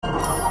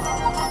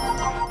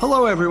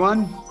Hello,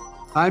 everyone.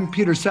 I'm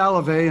Peter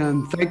Salovey,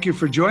 and thank you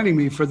for joining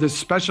me for this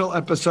special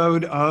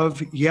episode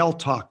of Yale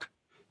Talk.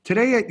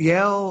 Today at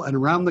Yale and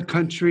around the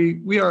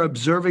country, we are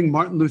observing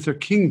Martin Luther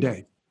King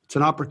Day. It's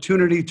an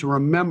opportunity to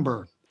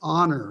remember,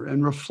 honor,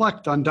 and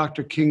reflect on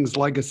Dr. King's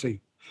legacy.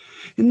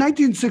 In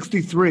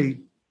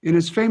 1963, in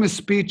his famous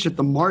speech at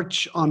the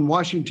March on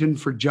Washington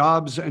for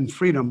Jobs and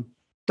Freedom,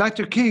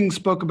 Dr. King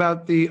spoke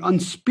about the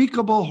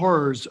unspeakable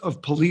horrors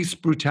of police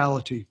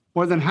brutality.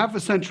 More than half a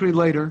century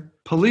later,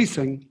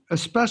 policing,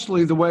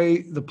 especially the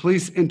way the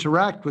police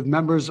interact with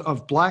members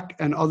of Black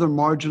and other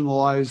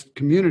marginalized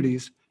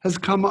communities, has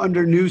come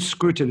under new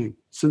scrutiny.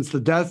 Since the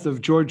death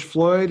of George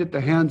Floyd at the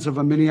hands of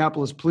a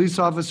Minneapolis police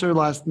officer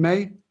last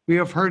May, we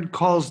have heard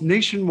calls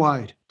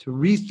nationwide to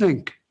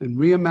rethink and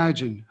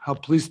reimagine how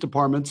police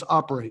departments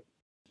operate.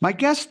 My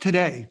guest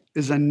today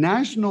is a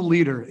national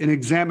leader in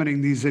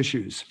examining these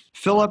issues.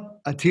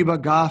 Philip Atiba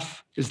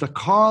Goff is the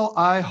Carl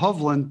I.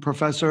 Hovland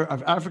Professor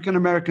of African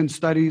American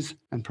Studies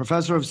and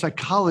Professor of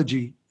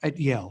Psychology at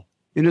Yale.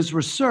 In his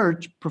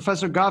research,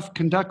 Professor Goff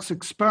conducts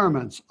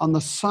experiments on the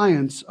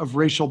science of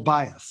racial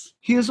bias.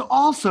 He is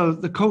also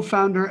the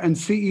co-founder and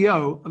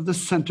CEO of the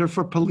Center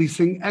for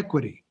Policing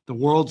Equity, the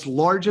world's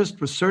largest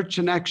research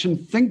and action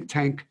think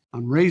tank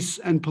on race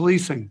and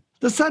policing.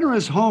 The center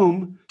is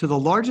home to the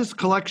largest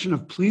collection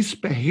of police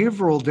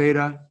behavioral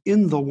data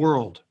in the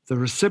world. The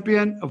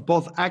recipient of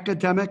both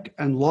academic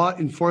and law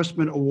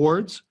enforcement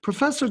awards,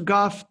 Professor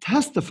Goff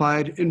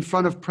testified in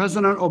front of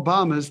President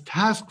Obama's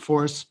task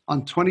force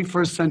on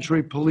 21st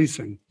century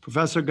policing.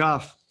 Professor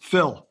Goff,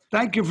 Phil,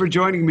 thank you for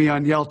joining me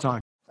on Yale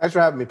Talk. Thanks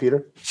for having me,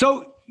 Peter.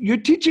 So you're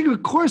teaching a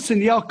course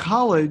in Yale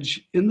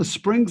College in the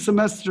spring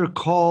semester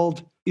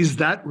called Is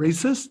That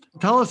Racist?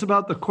 Tell us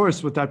about the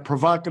course with that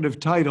provocative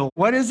title.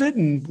 What is it,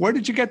 and where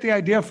did you get the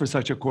idea for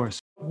such a course?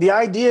 The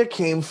idea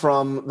came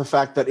from the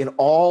fact that in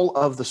all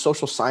of the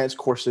social science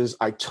courses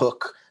I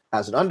took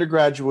as an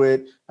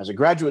undergraduate, as a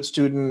graduate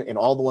student, in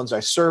all the ones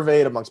I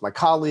surveyed amongst my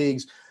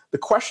colleagues, the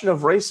question of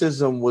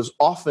racism was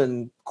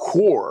often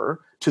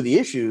core to the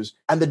issues,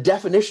 and the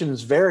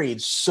definitions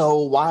varied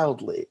so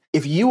wildly.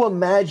 If you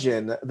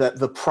imagine that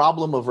the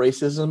problem of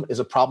racism is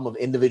a problem of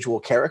individual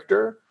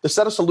character, the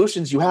set of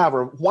solutions you have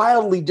are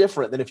wildly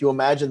different than if you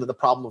imagine that the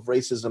problem of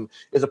racism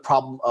is a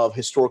problem of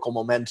historical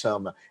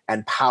momentum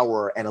and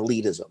power and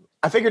elitism.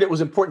 I figured it was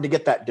important to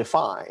get that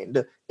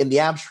defined in the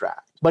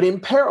abstract. But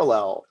in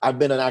parallel, I've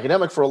been an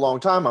academic for a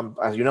long time. I'm,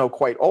 as you know,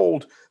 quite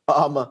old.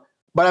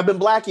 But I've been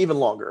Black even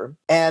longer.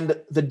 And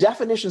the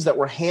definitions that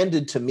were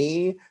handed to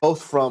me,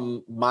 both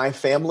from my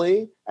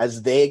family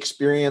as they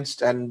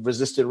experienced and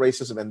resisted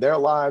racism in their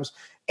lives,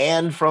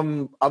 and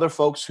from other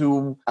folks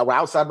who were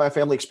outside my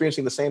family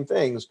experiencing the same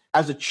things,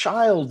 as a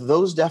child,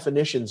 those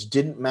definitions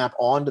didn't map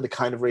onto the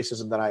kind of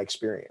racism that I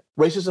experienced.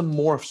 Racism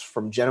morphs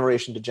from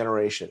generation to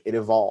generation. It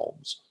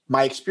evolves.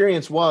 My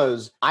experience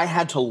was I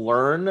had to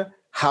learn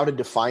how to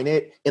define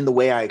it in the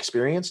way I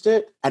experienced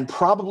it. And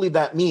probably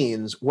that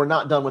means we're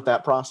not done with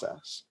that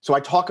process. So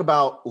I talk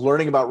about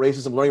learning about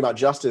racism, learning about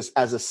justice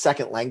as a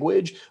second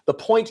language. The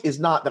point is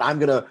not that I'm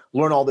going to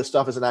learn all this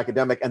stuff as an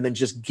academic and then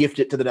just gift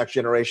it to the next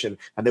generation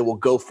and they will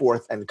go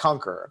forth and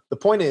conquer. The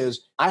point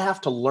is I have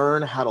to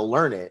learn how to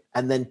learn it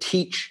and then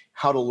teach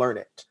how to learn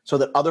it so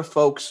that other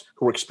folks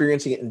who are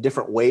experiencing it in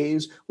different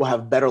ways will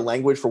have better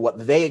language for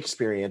what they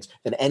experience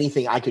than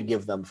anything I could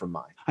give them from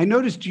mine. I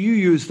noticed you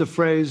use the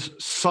phrase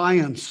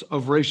science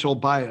of racial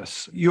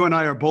bias. You and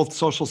I are both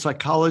social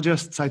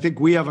psychologists. I think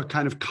we have a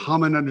kind of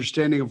common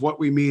understanding of what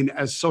we mean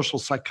as social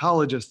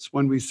psychologists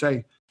when we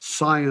say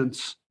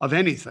science of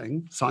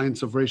anything,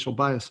 science of racial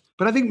bias.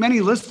 But I think many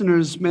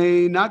listeners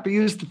may not be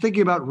used to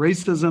thinking about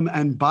racism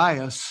and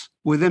bias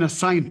within a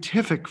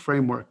scientific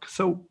framework.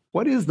 So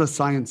what is the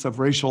science of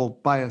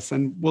racial bias,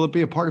 and will it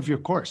be a part of your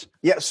course?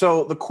 Yeah,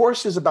 so the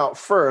course is about,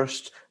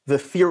 first, the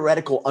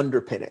theoretical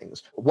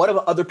underpinnings. What have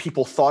other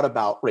people thought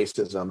about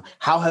racism?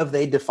 How have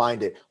they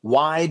defined it?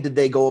 Why did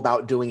they go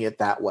about doing it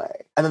that way?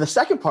 And then the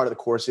second part of the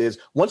course is,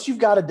 once you've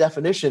got a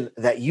definition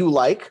that you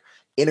like,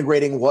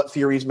 integrating what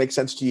theories make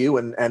sense to you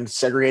and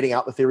segregating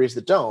out the theories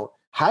that don't,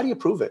 how do you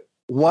prove it?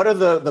 What are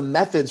the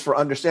methods for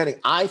understanding?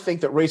 I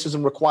think that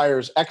racism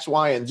requires X,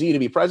 Y, and Z to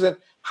be present.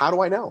 How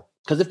do I know?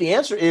 Because if the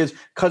answer is,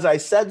 because I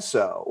said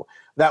so,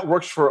 that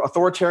works for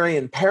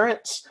authoritarian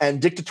parents and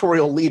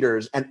dictatorial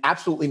leaders and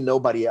absolutely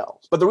nobody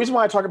else. But the reason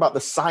why I talk about the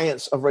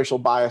science of racial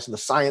bias and the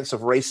science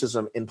of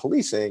racism in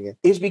policing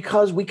is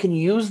because we can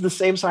use the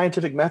same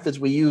scientific methods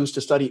we use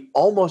to study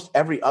almost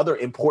every other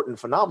important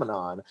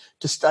phenomenon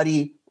to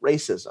study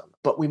racism,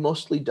 but we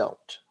mostly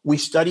don't. We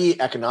study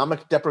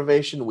economic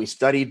deprivation, we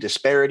study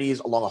disparities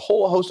along a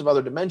whole host of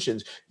other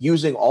dimensions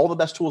using all the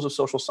best tools of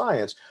social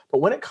science. But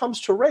when it comes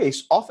to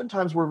race,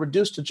 oftentimes we're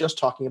reduced to just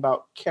talking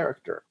about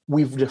character.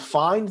 We've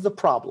defined the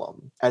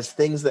problem as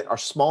things that are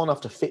small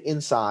enough to fit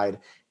inside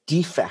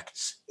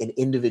defects in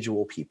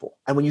individual people.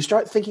 And when you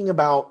start thinking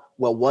about,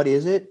 well, what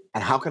is it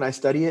and how can I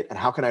study it and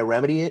how can I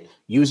remedy it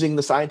using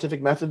the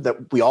scientific method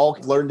that we all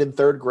learned in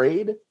third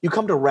grade, you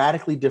come to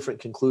radically different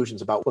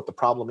conclusions about what the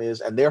problem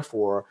is and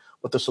therefore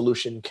what the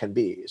solution can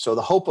be. So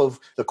the hope of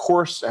the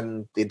course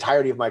and the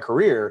entirety of my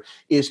career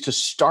is to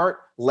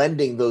start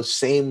lending those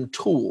same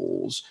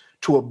tools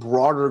to a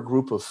broader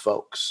group of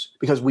folks,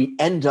 because we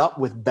end up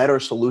with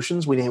better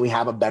solutions when we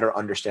have a better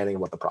understanding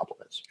of what the problem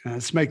is.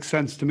 This makes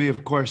sense to me,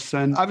 of course.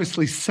 And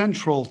obviously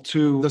central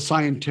to the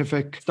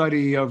scientific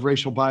study of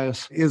racial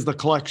bias is the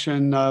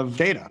collection of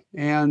data.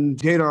 And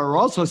data are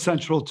also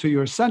central to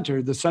your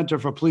center, the Center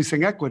for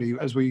Policing Equity.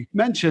 As we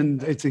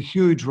mentioned, it's a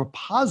huge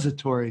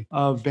repository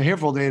of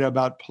behavioral data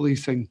about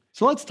policing.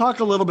 So let's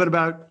talk a little bit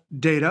about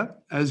data.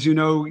 As you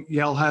know,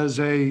 Yale has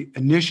an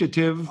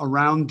initiative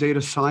around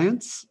data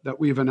science that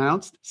we've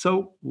announced.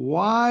 So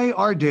why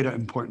are data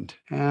important?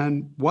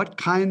 And what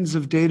kinds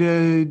of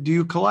data do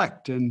you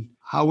collect? And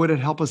how would it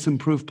help us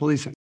improve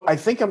policing? I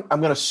think I'm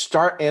going to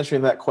start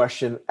answering that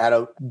question at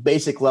a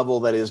basic level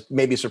that is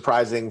maybe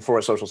surprising for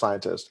a social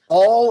scientist.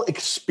 All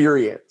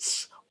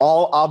experience,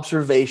 all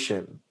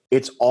observation,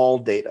 it's all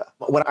data.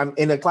 When I'm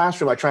in a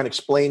classroom, I try and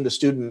explain to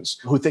students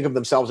who think of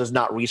themselves as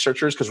not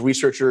researchers, because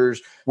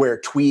researchers wear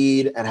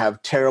tweed and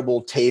have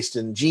terrible taste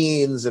in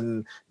jeans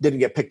and didn't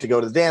get picked to go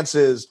to the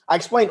dances. I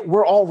explain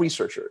we're all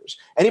researchers.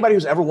 Anybody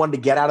who's ever wanted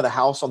to get out of the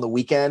house on the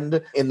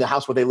weekend in the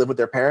house where they live with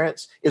their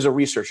parents is a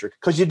researcher,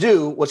 because you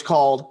do what's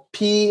called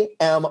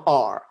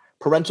PMR.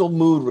 Parental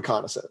mood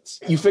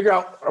reconnaissance. You figure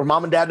out, are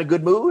mom and dad in a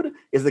good mood?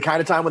 Is the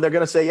kind of time when they're going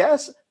to say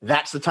yes?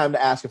 That's the time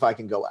to ask if I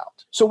can go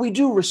out. So we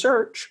do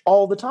research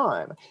all the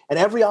time, and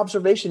every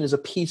observation is a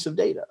piece of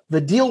data.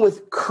 The deal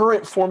with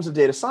current forms of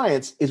data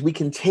science is we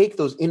can take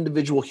those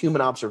individual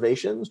human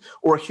observations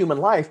or a human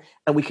life,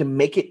 and we can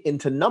make it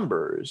into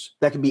numbers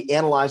that can be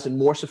analyzed in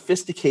more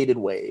sophisticated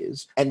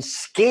ways and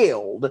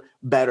scaled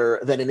better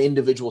than an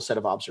individual set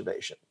of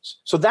observations.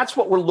 So that's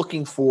what we're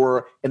looking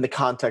for in the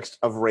context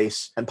of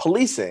race and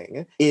policing,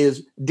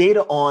 is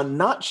data on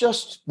not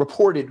just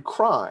reported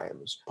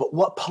crimes, but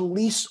what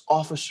police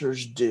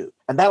officers do.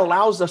 And that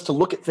allows us to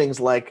look at things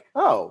like,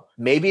 oh,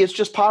 maybe it's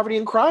just poverty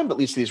and crime that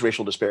leads to these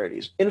racial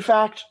disparities. In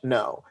fact,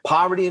 no.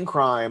 Poverty and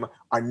crime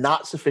are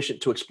not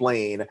sufficient to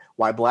explain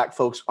why Black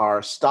folks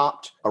are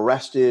stopped,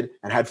 arrested,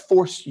 and had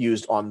force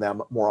used on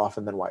them more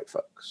often than white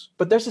folks.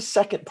 But there's a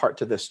second part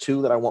to this,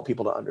 too, that I want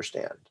people to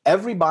understand.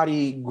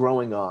 Everybody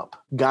growing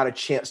up got a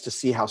chance to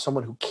see how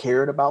someone who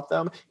cared about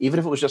them, even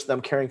if it was just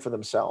them caring for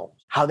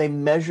themselves, how they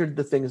measured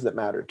the things that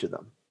mattered to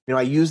them. You know,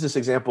 I use this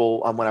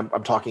example when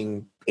I'm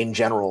talking in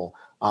general,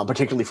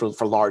 particularly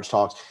for large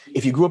talks.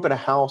 If you grew up in a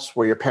house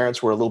where your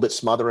parents were a little bit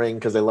smothering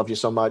because they loved you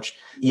so much,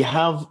 you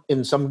have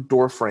in some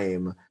door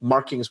frame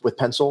markings with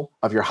pencil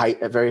of your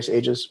height at various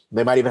ages.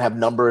 They might even have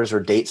numbers or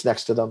dates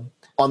next to them.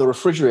 On the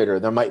refrigerator,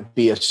 there might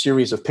be a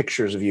series of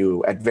pictures of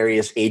you at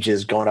various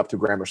ages going up through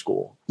grammar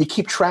school. You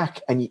keep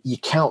track and you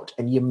count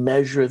and you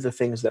measure the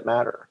things that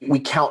matter. We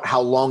count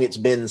how long it's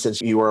been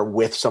since you were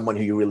with someone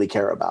who you really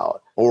care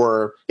about.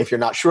 Or if you're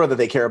not sure that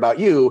they care about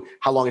you,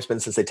 how long it's been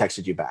since they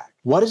texted you back.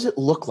 What does it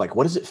look like?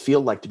 What does it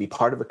feel like to be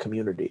part of a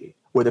community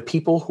where the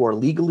people who are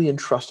legally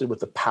entrusted with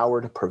the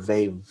power to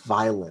purvey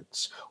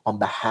violence on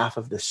behalf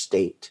of the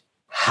state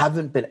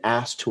haven't been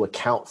asked to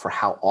account for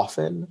how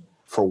often,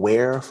 for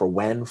where, for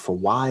when, for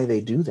why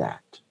they do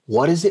that?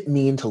 What does it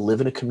mean to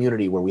live in a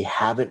community where we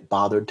haven't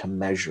bothered to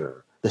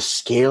measure the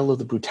scale of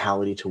the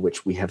brutality to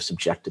which we have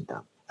subjected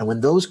them? And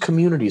when those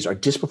communities are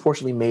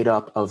disproportionately made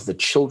up of the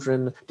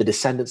children, the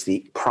descendants,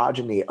 the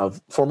progeny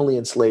of formerly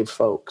enslaved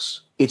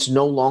folks, it's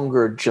no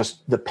longer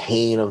just the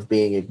pain of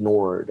being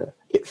ignored.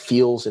 It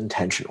feels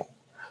intentional.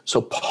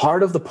 So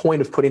part of the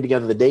point of putting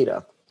together the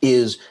data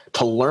is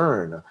to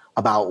learn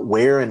about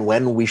where and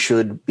when we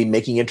should be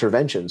making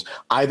interventions,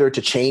 either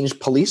to change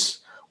police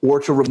or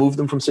to remove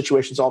them from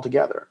situations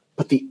altogether.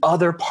 But the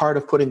other part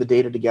of putting the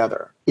data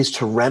together is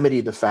to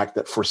remedy the fact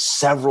that for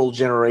several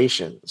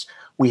generations,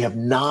 we have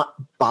not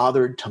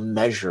bothered to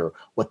measure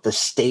what the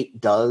state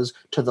does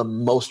to the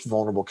most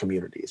vulnerable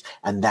communities.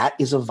 And that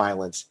is a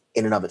violence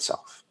in and of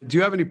itself. Do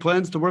you have any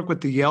plans to work with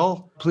the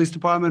Yale Police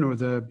Department or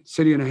the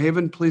City of New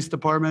Haven Police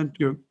Department?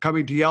 You're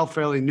coming to Yale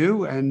fairly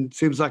new and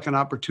seems like an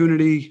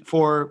opportunity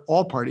for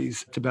all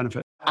parties to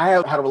benefit. I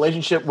have had a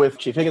relationship with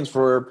Chief Higgins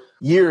for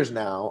years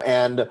now.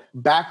 And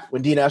back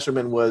when Dean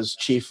Esserman was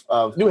chief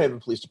of New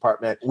Haven Police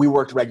Department, we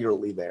worked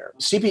regularly there.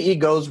 CPE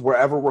goes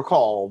wherever we're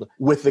called,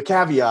 with the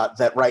caveat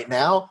that right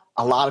now,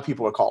 a lot of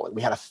people are calling.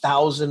 We had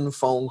 1,000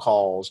 phone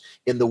calls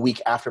in the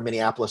week after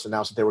Minneapolis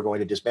announced that they were going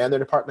to disband their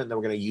department and they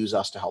were going to use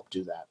us to help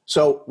do that.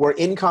 So we're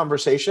in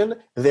conversation.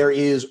 There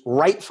is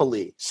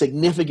rightfully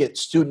significant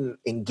student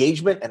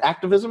engagement and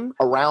activism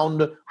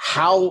around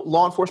how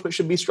law enforcement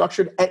should be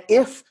structured and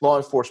if law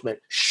enforcement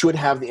should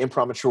have the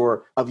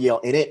imprimatur of Yale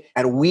in it.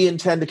 And we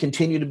intend to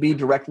continue to be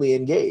directly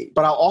engaged.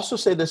 But I'll also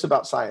say this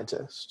about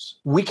scientists.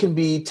 We can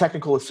be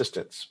technical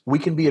assistants. We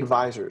can be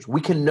advisors.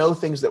 We can know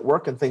things that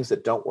work and things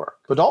that don't work.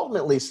 But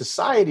ultimately,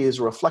 society is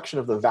a reflection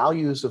of the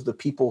values of the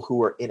people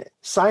who are in it.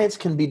 Science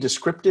can be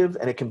descriptive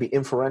and it can be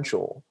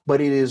inferential,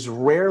 but it is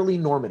rarely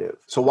normative.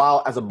 So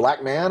while as a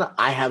Black man,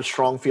 I have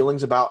strong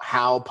feelings about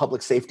how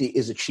public safety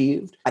is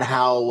achieved and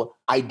how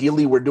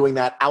ideally we're doing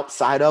that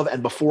outside of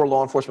and before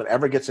law enforcement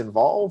ever gets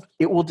involved,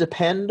 it will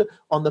depend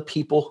on the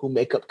people who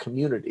make up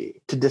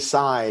community to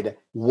decide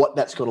what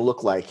that's going to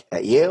look like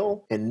at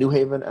Yale, in New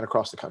Haven, and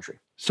across the country.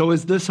 So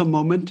is this a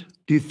moment?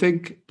 Do you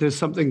think there's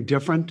something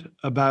different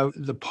about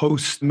the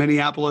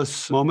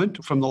post-Minneapolis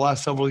moment from the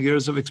last several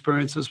years of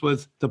experiences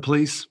with the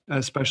police,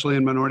 especially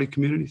in minority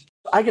communities?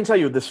 I can tell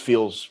you this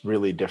feels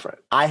really different.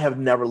 I have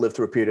never lived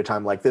through a period of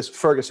time like this.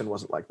 Ferguson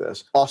wasn't like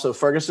this. Also,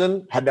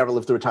 Ferguson had never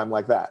lived through a time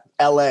like that.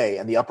 LA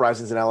and the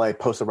uprisings in LA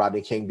post the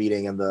Rodney King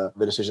beating and the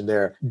decision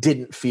there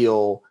didn't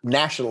feel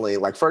nationally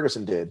like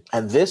Ferguson did.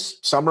 And this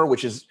summer,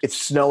 it's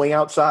snowing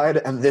outside,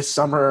 and this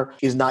summer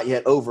is not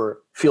yet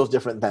over, feels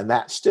different than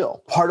that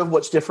still. Part of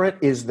what's different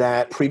is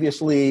that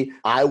previously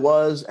I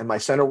was and my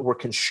center were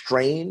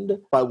constrained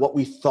by what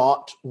we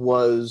thought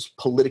was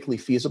politically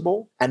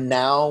feasible. And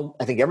now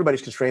I think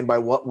everybody's constrained by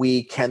what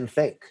we can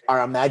think.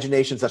 Our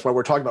imaginations, that's why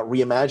we're talking about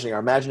reimagining. Our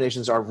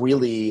imaginations are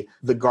really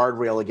the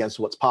guardrail against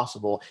what's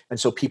possible. And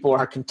so people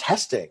are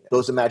contesting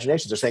those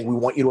imaginations. They're saying, we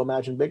want you to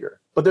imagine bigger.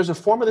 But there's a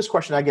form of this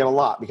question I get a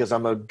lot because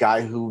I'm a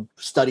guy who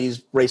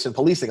studies race and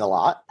policing a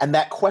lot. And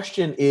that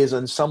question is,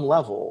 on some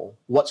level,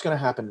 what's going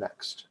to happen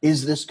next?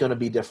 Is this going to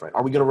be different?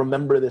 Are we going to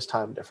remember this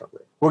time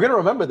differently? We're going to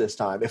remember this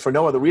time, if for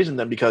no other reason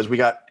than because we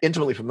got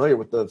intimately familiar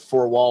with the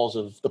four walls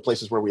of the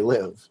places where we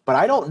live. But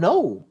I don't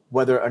know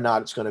whether or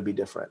not it's going to be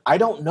different. I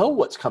don't know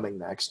what's coming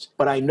next,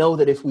 but I know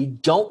that if we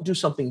don't do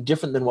something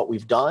different than what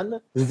we've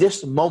done,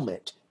 this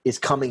moment is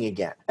coming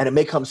again. And it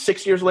may come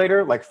 6 years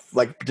later, like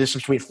the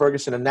distance between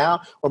Ferguson and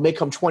now, or it may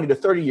come 20 to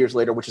 30 years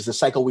later, which is the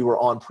cycle we were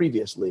on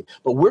previously.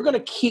 But we're going to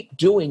keep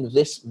doing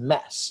this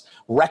mess,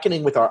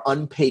 reckoning with our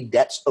unpaid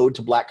debts owed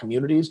to Black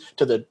communities,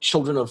 to the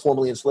children of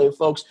formerly enslaved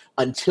folks,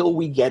 until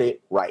we get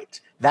it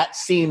right. That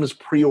seems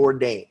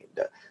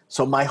preordained.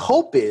 So my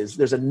hope is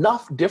there's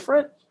enough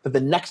different that the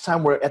next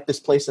time we're at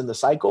this place in the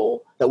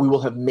cycle, that we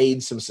will have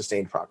made some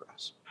sustained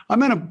progress. I'm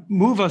going to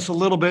move us a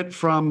little bit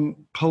from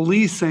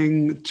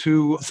policing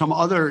to some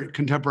other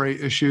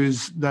contemporary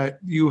issues that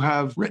you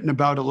have written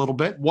about a little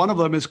bit. One of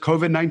them is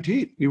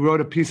COVID-19. You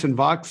wrote a piece in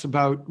Vox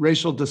about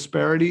racial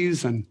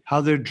disparities and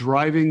how they're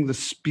driving the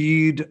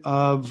speed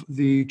of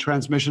the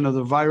transmission of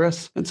the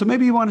virus. And so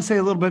maybe you want to say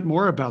a little bit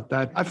more about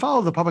that. I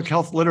follow the public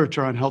health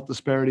literature on health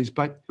disparities,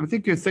 but I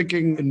think you're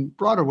thinking in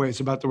broader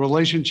ways about the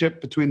relationship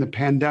between the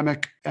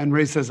pandemic and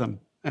racism.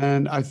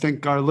 And I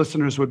think our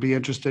listeners would be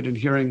interested in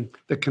hearing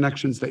the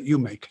connections that you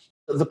make.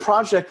 The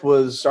project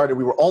was started,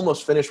 we were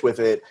almost finished with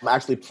it. I'm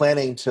actually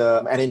planning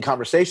to, and in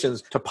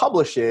conversations, to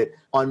publish it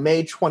on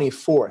May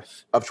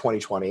 24th of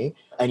 2020.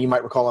 And you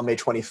might recall on May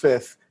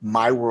 25th,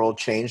 my world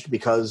changed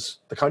because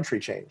the country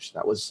changed.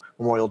 That was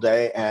Memorial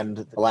Day and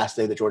the last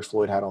day that George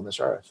Floyd had on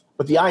this earth.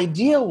 But the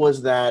idea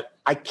was that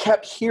I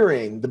kept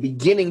hearing the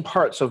beginning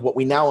parts of what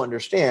we now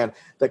understand,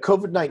 that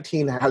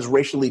COVID-19 has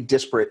racially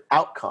disparate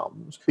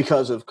outcomes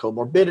because of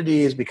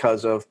comorbidities,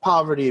 because of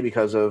poverty,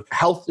 because of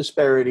health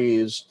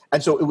disparities.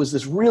 And so it was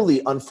this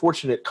really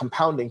unfortunate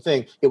compounding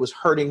thing. It was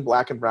hurting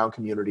Black and brown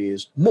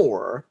communities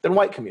more than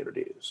white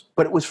communities.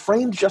 But it was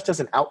framed just as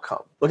an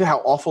outcome. Look at how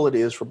awful it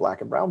is for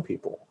Black and brown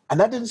people. And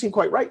that didn't seem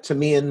quite right to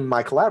me and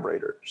my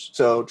collaborators.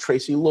 So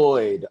Tracy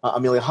Lloyd,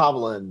 Amelia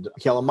Hovland,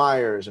 Michaela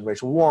Myers, and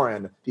Rachel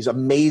Warren, these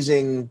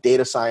amazing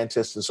data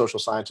scientists and social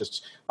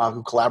scientists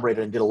who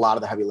collaborated and did a lot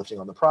of the heavy lifting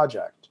on the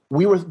project.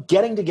 We were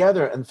getting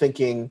together and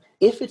thinking,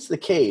 if it's the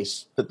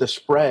case that the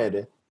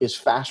spread is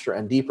faster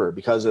and deeper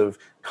because of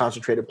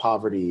concentrated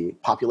poverty,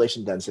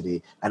 population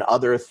density, and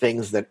other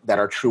things that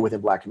are true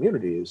within Black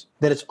communities,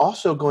 then it's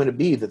also going to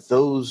be that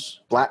those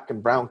Black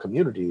and brown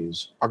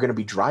communities are going to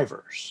be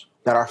drivers.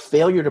 That our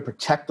failure to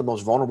protect the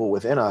most vulnerable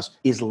within us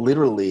is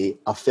literally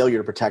a failure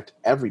to protect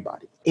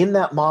everybody. In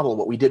that model,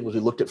 what we did was we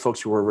looked at folks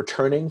who were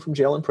returning from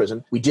jail and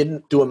prison. We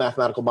didn't do a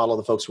mathematical model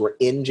of the folks who were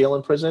in jail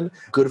and prison.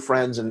 Good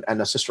Friends and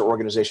a sister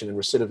organization in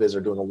Recidiviz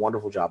are doing a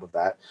wonderful job of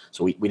that.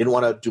 So we didn't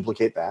want to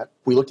duplicate that.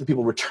 We looked at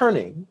people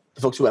returning, the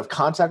folks who have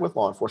contact with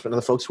law enforcement,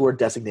 and the folks who are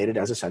designated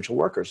as essential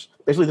workers,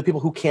 basically the people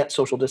who can't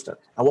social distance.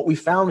 And what we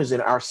found is in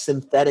our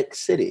synthetic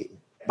city,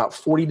 about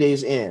 40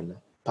 days in,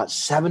 about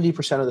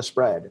 70% of the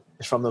spread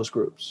is from those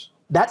groups.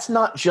 That's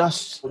not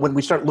just, when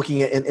we start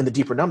looking at in the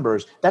deeper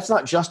numbers, that's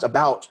not just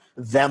about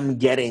them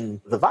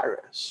getting the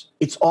virus.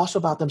 It's also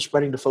about them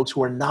spreading to folks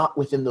who are not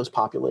within those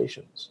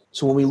populations.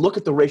 So when we look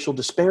at the racial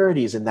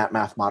disparities in that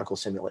mathematical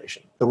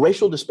simulation, the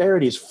racial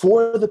disparities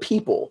for the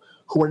people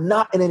who are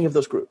not in any of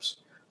those groups,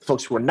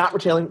 folks who are not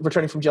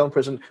returning from jail and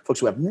prison,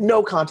 folks who have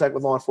no contact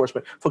with law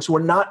enforcement, folks who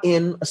are not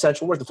in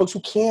essential work, the folks who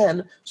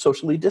can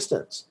socially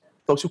distance,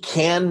 folks who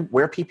can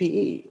wear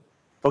PPE,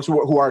 folks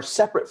who are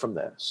separate from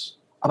this,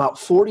 about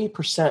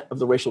 40% of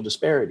the racial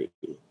disparity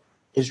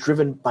is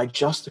driven by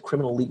just the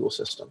criminal legal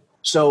system.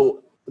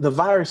 So the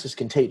virus is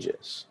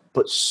contagious,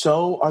 but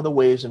so are the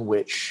ways in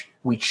which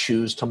we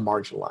choose to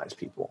marginalize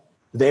people.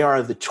 They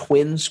are the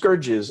twin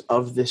scourges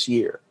of this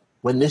year.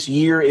 When this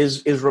year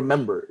is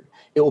remembered,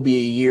 it will be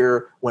a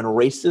year when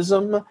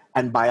racism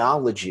and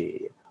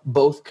biology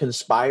both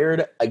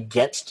conspired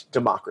against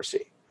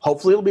democracy.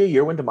 Hopefully it'll be a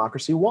year when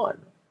democracy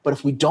won. But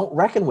if we don't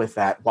reckon with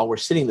that while we're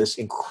sitting this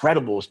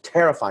incredible,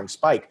 terrifying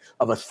spike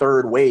of a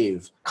third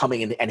wave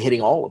coming in and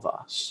hitting all of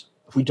us,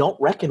 if we don't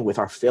reckon with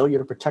our failure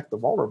to protect the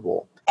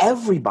vulnerable,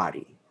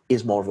 everybody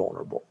is more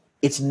vulnerable.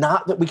 It's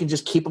not that we can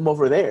just keep them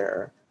over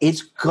there.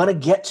 It's going to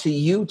get to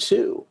you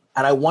too.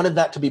 And I wanted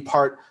that to be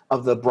part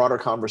of the broader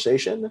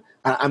conversation.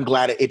 And I'm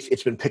glad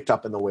it's been picked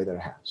up in the way that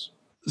it has.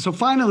 So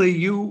finally,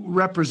 you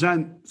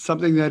represent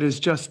something that is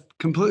just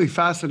completely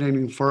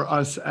fascinating for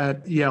us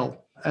at Yale.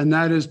 And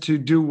that is to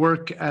do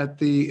work at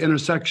the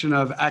intersection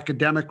of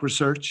academic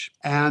research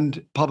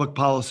and public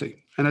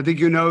policy. And I think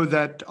you know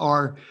that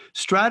our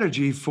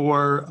strategy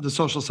for the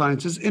social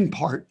sciences, in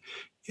part,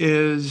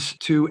 is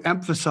to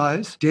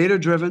emphasize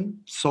data-driven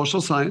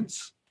social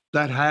science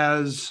that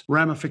has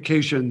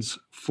ramifications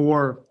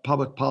for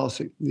public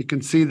policy. You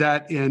can see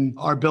that in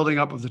our building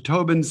up of the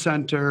Tobin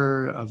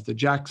Center, of the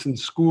Jackson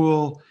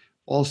School,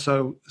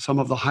 also some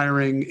of the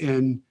hiring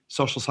in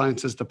social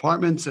sciences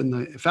departments in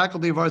the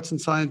Faculty of Arts and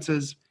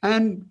Sciences,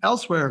 and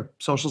elsewhere,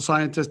 social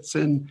scientists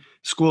in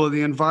School of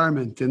the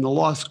Environment, in the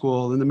law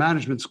school, in the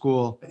management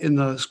school, in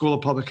the School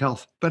of Public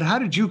Health. But how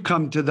did you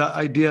come to the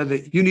idea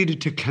that you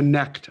needed to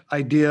connect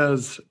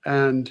ideas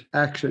and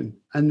action?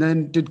 And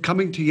then did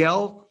coming to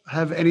Yale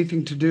have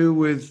anything to do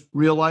with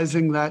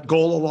realizing that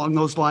goal along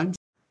those lines?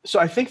 So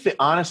I think the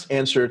honest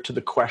answer to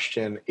the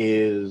question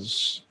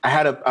is I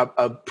had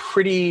a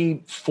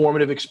pretty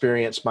formative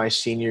experience my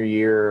senior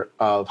year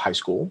of high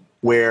school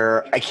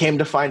where I came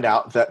to find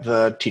out that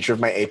the teacher of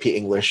my AP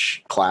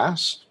English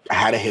class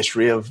had a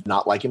history of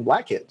not liking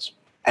Black kids.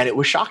 And it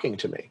was shocking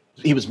to me.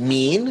 He was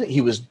mean, he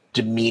was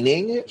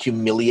demeaning,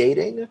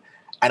 humiliating,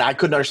 and I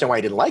couldn't understand why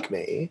he didn't like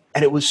me.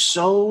 And it was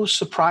so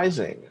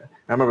surprising.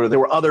 I remember there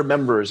were other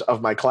members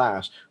of my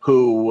class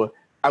who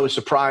I was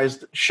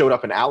surprised showed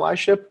up in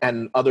allyship,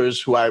 and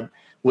others who I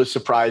was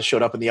surprised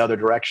showed up in the other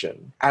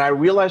direction. And I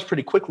realized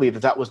pretty quickly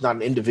that that was not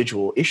an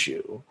individual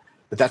issue,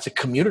 that that's a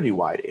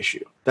community-wide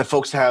issue, that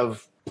folks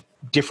have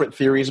different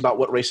theories about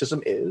what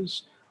racism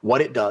is,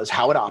 what it does,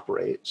 how it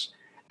operates.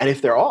 And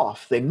if they're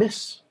off, they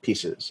miss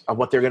pieces of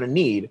what they're going to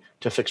need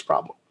to fix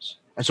problems.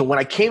 And so when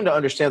I came to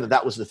understand that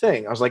that was the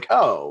thing, I was like,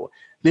 oh,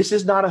 this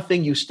is not a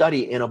thing you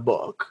study in a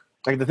book.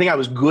 Like the thing I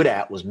was good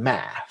at was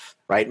math.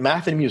 Right?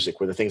 Math and music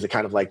were the things that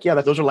kind of like, yeah,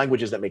 those are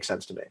languages that make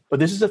sense to me. But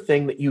this is a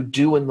thing that you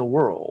do in the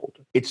world.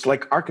 It's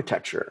like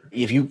architecture.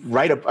 If you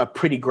write a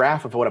pretty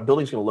graph of what a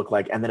building's going to look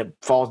like and then it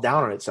falls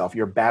down on itself,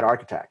 you're a bad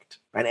architect.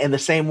 And in the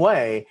same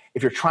way,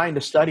 if you're trying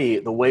to study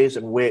the ways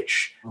in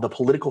which the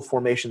political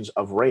formations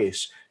of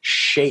race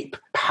shape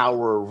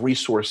power,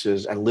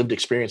 resources, and lived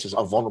experiences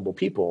of vulnerable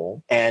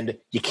people, and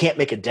you can't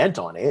make a dent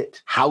on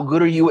it, how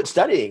good are you at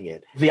studying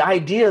it? The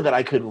idea that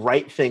I could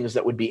write things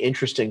that would be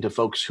interesting to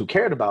folks who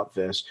cared about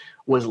this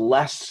was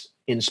less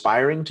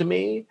inspiring to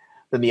me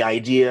than the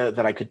idea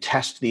that I could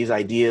test these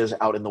ideas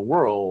out in the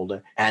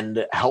world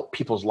and help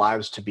people's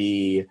lives to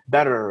be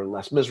better,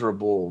 less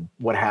miserable,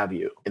 what have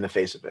you, in the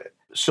face of it.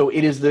 So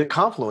it is the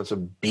confluence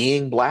of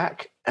being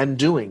Black and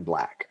doing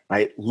Black,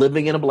 right?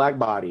 Living in a Black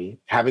body,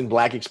 having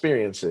Black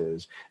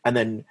experiences, and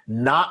then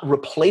not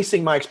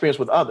replacing my experience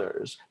with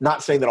others,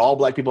 not saying that all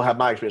Black people have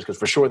my experience, because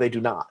for sure they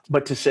do not,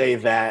 but to say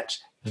that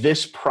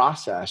this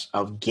process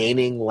of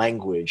gaining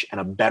language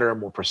and a better,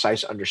 more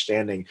precise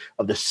understanding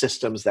of the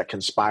systems that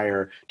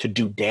conspire to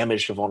do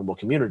damage to vulnerable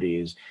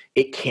communities,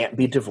 it can't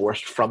be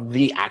divorced from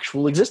the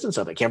actual existence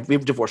of it. It can't be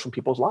divorced from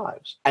people's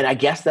lives. And I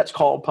guess that's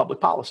called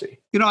public policy.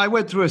 You know, I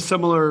went through a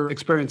similar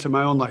experience in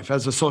my own life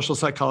as a social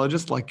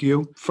psychologist like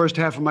you. First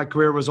half of my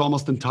career was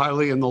almost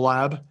entirely in the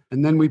lab.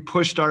 And then we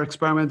pushed our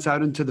experiments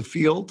out into the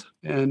field.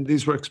 And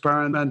these were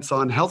experiments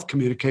on health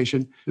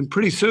communication. And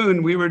pretty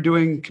soon we were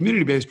doing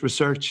community-based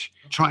research,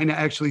 trying to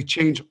actually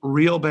change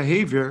real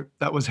behavior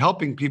that was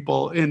helping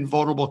people in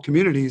vulnerable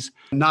communities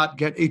not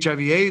get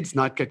HIV/AIDS,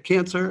 not get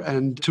cancer.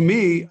 And to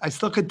me, I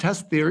still could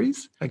test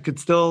theories. I could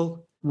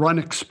still run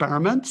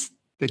experiments.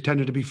 They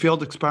tended to be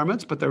field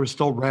experiments, but they were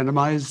still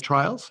randomized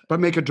trials, but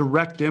make a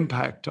direct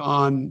impact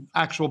on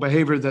actual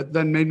behavior that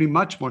then made me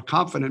much more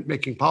confident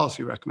making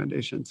policy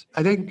recommendations.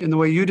 I think in the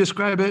way you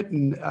describe it,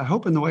 and I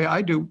hope in the way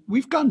I do,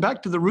 we've gone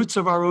back to the roots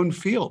of our own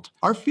field.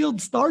 Our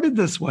field started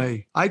this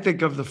way. I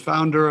think of the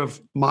founder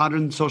of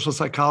modern social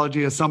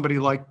psychology as somebody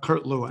like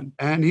Kurt Lewin,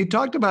 and he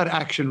talked about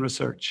action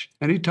research,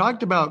 and he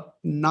talked about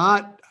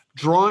not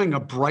drawing a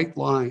bright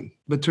line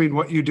between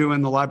what you do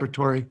in the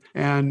laboratory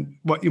and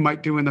what you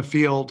might do in the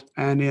field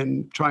and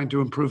in trying to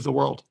improve the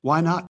world.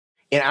 Why not?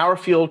 In our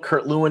field,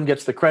 Kurt Lewin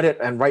gets the credit,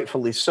 and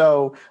rightfully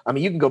so. I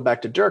mean, you can go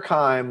back to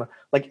Durkheim.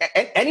 Like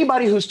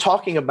anybody who's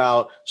talking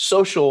about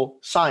social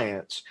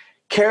science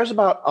cares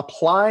about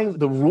applying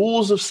the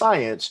rules of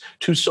science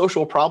to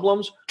social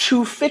problems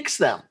to fix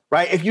them,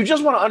 right? If you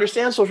just want to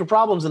understand social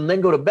problems and then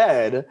go to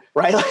bed,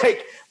 right?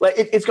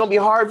 It's going to be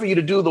hard for you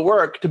to do the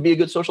work to be a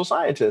good social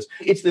scientist.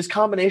 It's this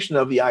combination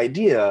of the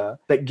idea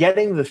that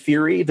getting the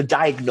theory, the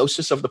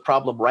diagnosis of the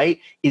problem right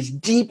is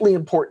deeply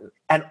important.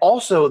 And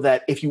also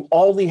that if you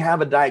only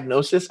have a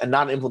diagnosis and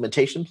not an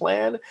implementation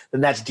plan,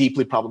 then that's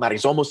deeply problematic.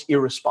 It's almost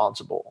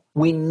irresponsible.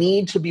 We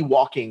need to be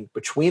walking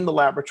between the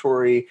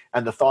laboratory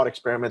and the thought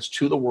experiments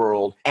to the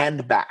world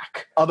and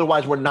back.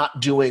 Otherwise, we're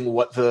not doing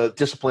what the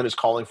discipline is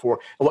calling for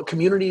and what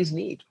communities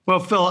need. Well,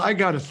 Phil, I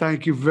got to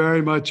thank you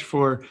very much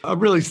for a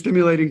really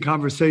stimulating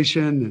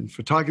conversation and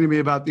for talking to me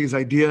about these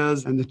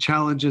ideas and the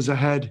challenges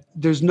ahead.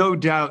 There's no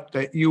doubt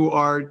that you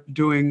are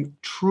doing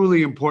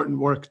truly important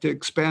work to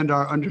expand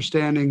our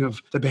understanding of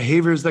the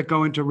behaviors that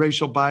go into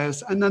racial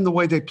bias and then the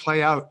way they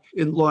play out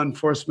in law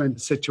enforcement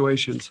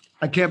situations.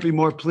 I can't be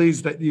more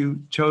pleased that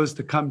you chose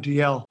to come to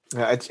Yale.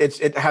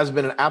 It has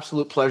been an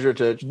absolute pleasure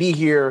to be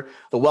here.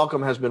 The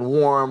welcome has been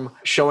warm,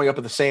 showing up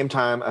at the same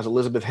time as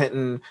Elizabeth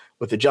Hinton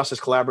with the Justice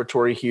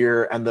Collaboratory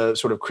here and the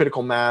sort of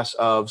critical mass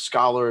of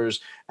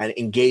scholars and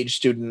engaged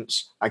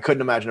students. I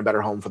couldn't imagine a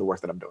better home for the work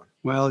that I'm doing.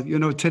 Well,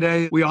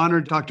 today we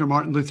honored Dr.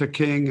 Martin Luther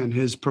King and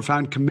his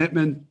profound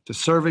commitment to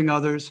serving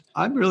others.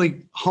 I'm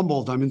really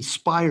humbled. I'm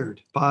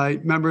inspired by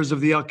members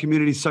of the Yale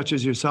community such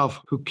as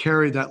yourself who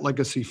carry that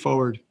legacy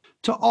forward.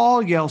 To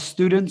all Yale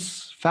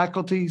students,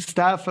 faculty,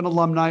 staff, and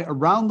alumni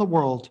around the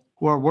world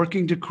who are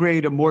working to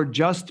create a more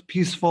just,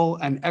 peaceful,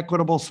 and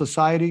equitable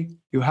society,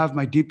 you have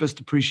my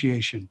deepest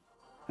appreciation.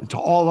 And to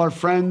all our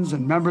friends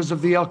and members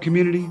of the Yale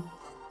community,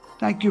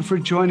 thank you for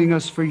joining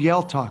us for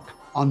Yale Talk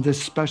on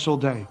this special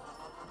day.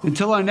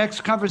 Until our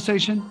next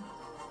conversation,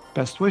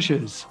 best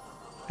wishes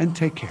and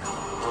take care.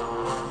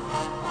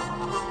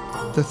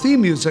 The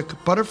theme music,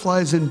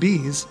 Butterflies and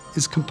Bees,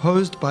 is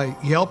composed by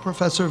Yale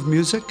Professor of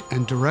Music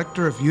and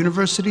Director of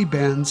University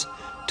Bands,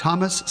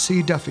 Thomas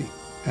C. Duffy,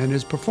 and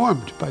is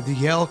performed by the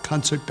Yale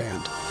Concert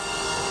Band.